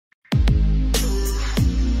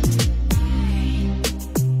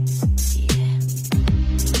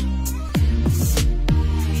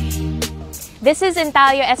This is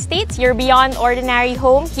INTALIO Estates, your beyond ordinary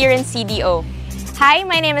home here in CDO. Hi,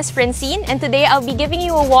 my name is Francine, and today I'll be giving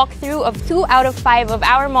you a walkthrough of 2 out of 5 of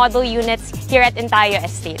our model units here at INTALIO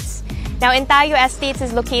Estates. Now, INTALIO Estates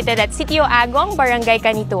is located at Sitio Agong, Barangay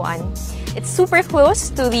Canitoan. It's super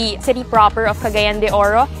close to the city proper of Cagayan de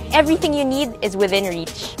Oro. Everything you need is within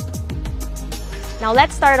reach. Now,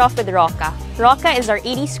 let's start off with Roca. Roca is our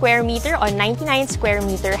 80 square meter on 99 square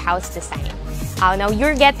meter house design. Now,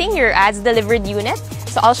 you're getting your as-delivered unit,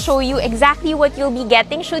 so I'll show you exactly what you'll be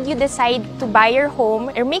getting should you decide to buy your home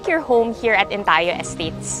or make your home here at INTALIO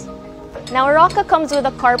Estates. Now, Roca comes with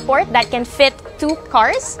a carport that can fit 2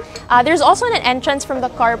 cars. There's also an entrance from the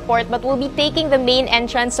carport, but we'll be taking the main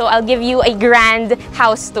entrance, so I'll give you a grand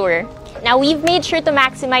house tour. Now, we've made sure to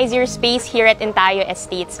maximize your space here at INTALIO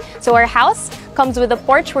Estates. So our house comes with a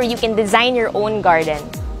porch where you can design your own garden.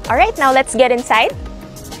 Alright, now let's get inside.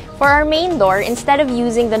 For our main door, instead of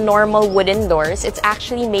using the normal wooden doors, it's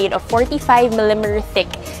actually made of 45mm thick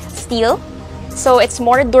steel. So it's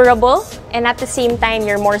more durable, and at the same time,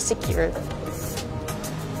 you're more secure.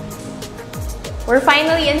 We're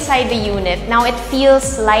finally inside the unit. Now it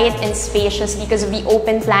feels light and spacious because of the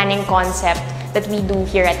open planning concept that we do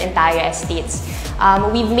here at INTALIO Estates.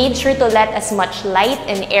 We've made sure to let as much light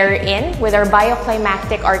and air in with our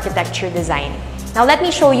bioclimatic architecture design. Now let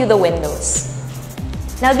me show you the windows.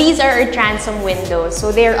 Now these are our transom windows.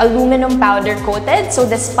 So they're aluminum powder coated. So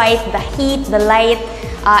despite the heat, the light,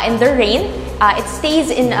 and the rain, it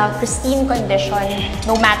stays in a pristine condition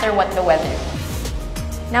no matter what the weather.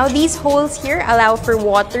 Now these holes here allow for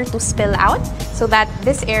water to spill out so that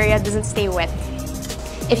this area doesn't stay wet.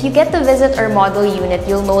 If you get to visit our model unit,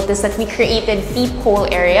 you'll notice that we created peephole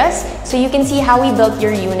areas so you can see how we built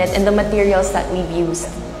your unit and the materials that we've used.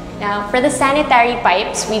 Now, for the sanitary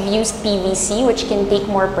pipes, we've used PVC, which can take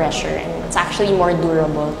more pressure and it's actually more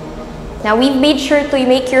durable. Now, we've made sure to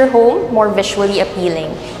make your home more visually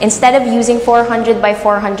appealing. Instead of using 400 by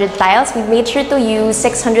 400 tiles, we've made sure to use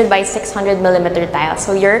 600 by 600mm tiles.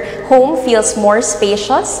 So your home feels more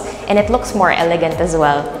spacious and it looks more elegant as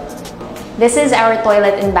well. This is our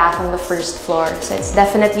toilet and bath on the first floor, so it's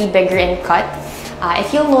definitely bigger in cut.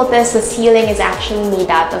 If you'll notice, the ceiling is actually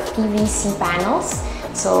made out of PVC panels,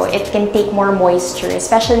 so it can take more moisture,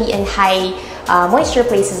 especially in high moisture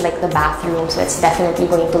places like the bathroom, so it's definitely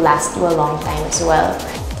going to last you a long time as well.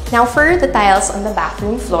 Now for the tiles on the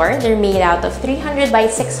bathroom floor, they're made out of 300 by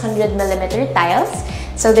 600mm tiles,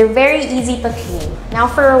 so they're very easy to clean. Now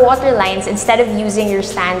for our water lines, instead of using your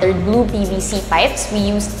standard blue PVC pipes, we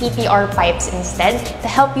used PPR pipes instead to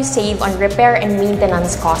help you save on repair and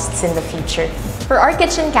maintenance costs in the future. For our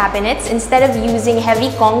kitchen cabinets, instead of using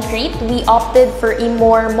heavy concrete, we opted for a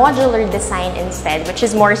more modular design instead, which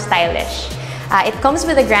is more stylish. It comes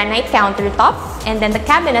with a granite countertop, and then the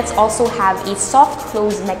cabinets also have a soft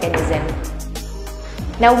close mechanism.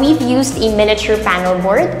 Now we've used a miniature panel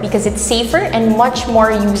board because it's safer and much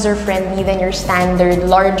more user-friendly than your standard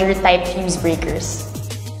larger type fuse breakers.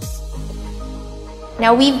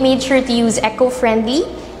 Now we've made sure to use eco-friendly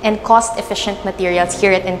and cost-efficient materials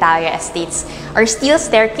here at INTALIO Estates. Our steel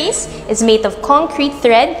staircase is made of concrete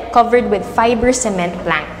thread covered with fiber cement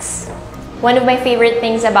planks. One of my favorite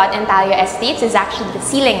things about INTALIO Estates is actually the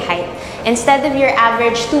ceiling height. Instead of your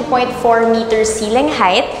average 2.4 meter ceiling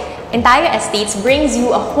height, INTALIO Estates brings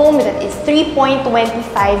you a home that is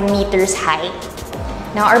 3.25 meters high.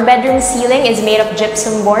 Now our bedroom ceiling is made of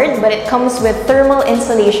gypsum board, but it comes with thermal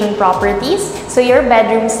insulation properties, so your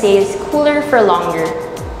bedroom stays cooler for longer.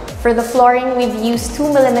 For the flooring, we've used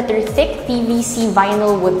 2mm thick PVC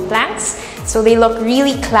vinyl wood planks, so they look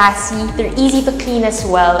really classy, they're easy to clean as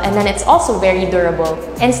well, and then it's also very durable.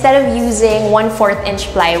 Instead of using 1/4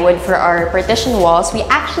 inch plywood for our partition walls, we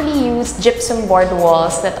actually used gypsum board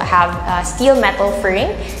walls that have steel metal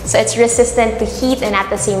furring, so it's resistant to heat and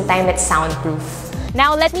at the same time it's soundproof.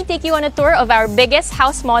 Now let me take you on a tour of our biggest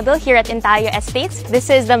house model here at INTALIO Estates. This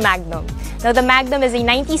is the Magnum. Now the Magnum is a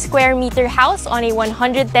 90 square meter house on a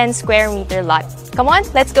 110 square meter lot. Come on,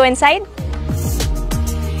 let's go inside.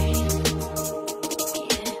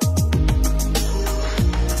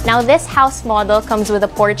 Now this house model comes with a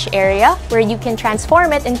porch area where you can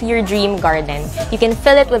transform it into your dream garden. You can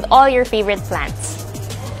fill it with all your favorite plants.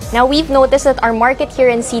 Now we've noticed that our market here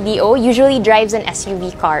in CDO usually drives an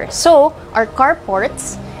SUV car. So our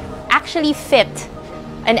carports actually fit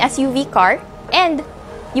an SUV car, and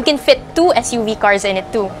you can fit 2 SUV cars in it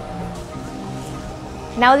too.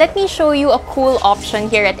 Now let me show you a cool option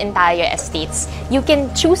here at INTALIO Estates. You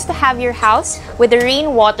can choose to have your house with a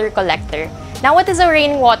rainwater collector. Now, what does a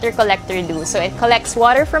rainwater collector do? So it collects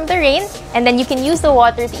water from the rain, and then you can use the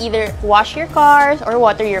water to either wash your cars or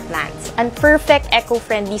water your plants. A perfect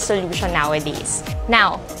eco-friendly solution nowadays.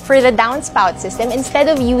 Now, for the downspout system, instead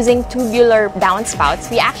of using tubular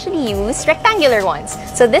downspouts, we actually use rectangular ones.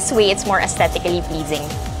 So this way, it's more aesthetically pleasing.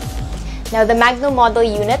 Now, the Magnum model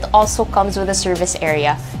unit also comes with a service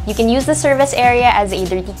area. You can use the service area as a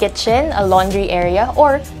dirty kitchen, a laundry area,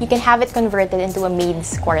 or you can have it converted into a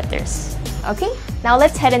maid's quarters. Okay, now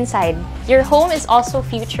let's head inside. Your home is also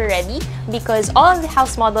future ready because all of the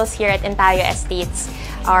house models here at INTALIO Estates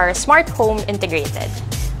are smart home integrated.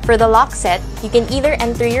 For the lock set, you can either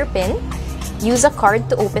enter your PIN, use a card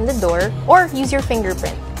to open the door, or use your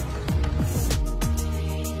fingerprint.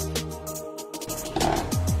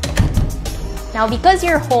 Now, because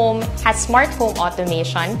your home has smart home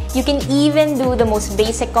automation, you can even do the most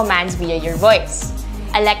basic commands via your voice.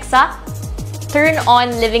 Alexa, turn on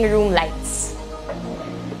living room lights.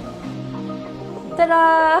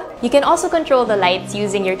 Ta-da! You can also control the lights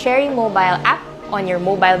using your Cherry mobile app on your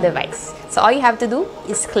mobile device. So all you have to do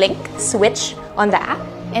is click switch on the app,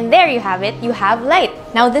 and there you have it, you have light.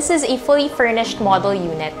 Now, this is a fully furnished model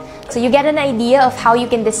unit, so you get an idea of how you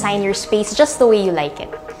can design your space just the way you like it.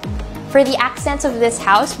 For the accents of this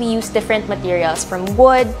house, we use different materials from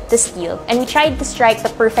wood to steel, and we tried to strike the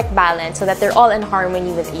perfect balance so that they're all in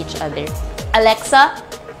harmony with each other. Alexa,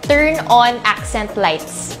 turn on accent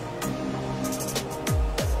lights.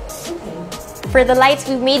 For the lights,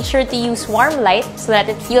 we've made sure to use warm light so that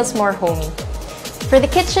it feels more homey. For the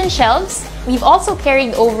kitchen shelves, we've also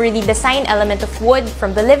carried over the design element of wood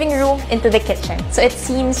from the living room into the kitchen, so it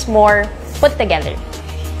seems more put together.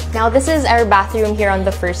 Now, this is our bathroom here on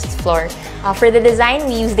the first floor. For the design,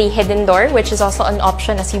 we used a hidden door, which is also an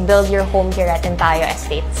option as you build your home here at INTALIO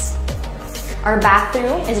Estates. Our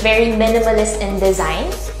bathroom is very minimalist in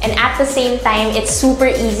design, and at the same time, it's super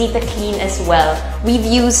easy to clean as well. We've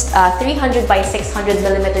used 300 by 600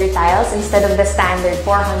 millimeter tiles instead of the standard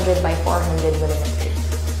 400 by 400 millimeter.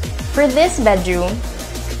 For this bedroom,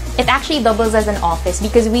 it actually doubles as an office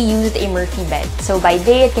because we used a Murphy bed. So by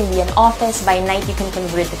day, it can be an office. By night, you can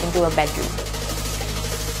convert it into a bedroom.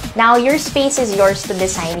 Now, your space is yours to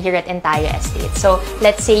design here at INTALIO Estates. So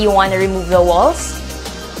let's say you want to remove the walls.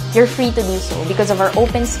 You're free to do so because of our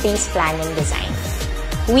open space planning design.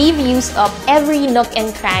 We've used up every nook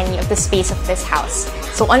and cranny of the space of this house.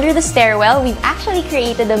 So under the stairwell, we've actually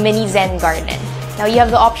created a mini Zen garden. Now, you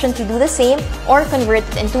have the option to do the same or convert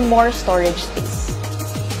it into more storage space.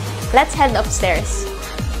 Let's head upstairs.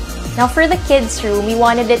 Now, for the kids' room, we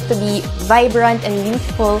wanted it to be vibrant and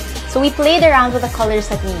youthful, so we played around with the colors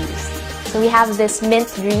that we used. So we have this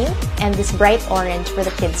mint green and this bright orange for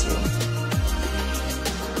the kids' room.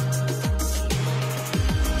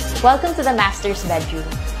 Welcome to the master's bedroom.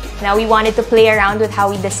 Now, we wanted to play around with how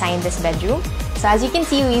we designed this bedroom. So as you can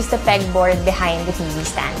see, we used the pegboard behind the TV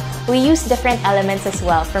stand. We used different elements as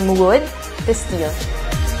well, from wood to steel.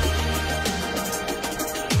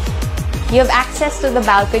 You have access to the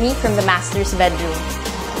balcony from the master's bedroom.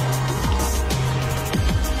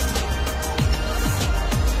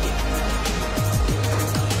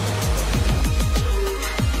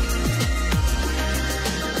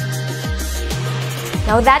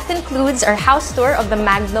 Now that concludes our house tour of the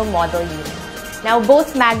Magnum model unit. Now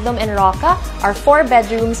both Magnum and Roca are 4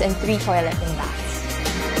 bedrooms and 3 toilet and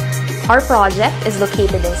baths. Our project is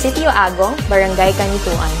located in Sitio Agong, Barangay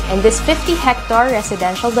Canitoan, and this 50-hectare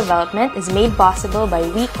residential development is made possible by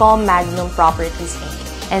WeeComm Magnum Properties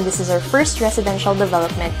Inc. And this is our first residential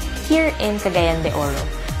development here in Cagayan de Oro.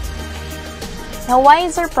 Now, why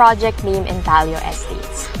is our project named INTALIO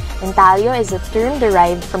Estates? Intalio is a term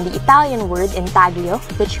derived from the Italian word intaglio,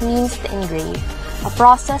 which means to engrave, a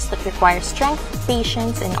process that requires strength,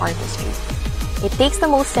 patience, and artistry. It takes the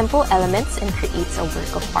most simple elements and creates a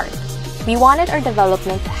work of art. We wanted our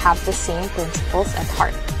development to have the same principles at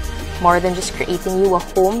heart. More than just creating you a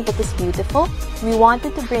home that is beautiful, we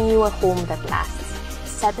wanted to bring you a home that lasts,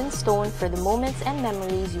 set in stone for the moments and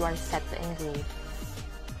memories you are set to engrave.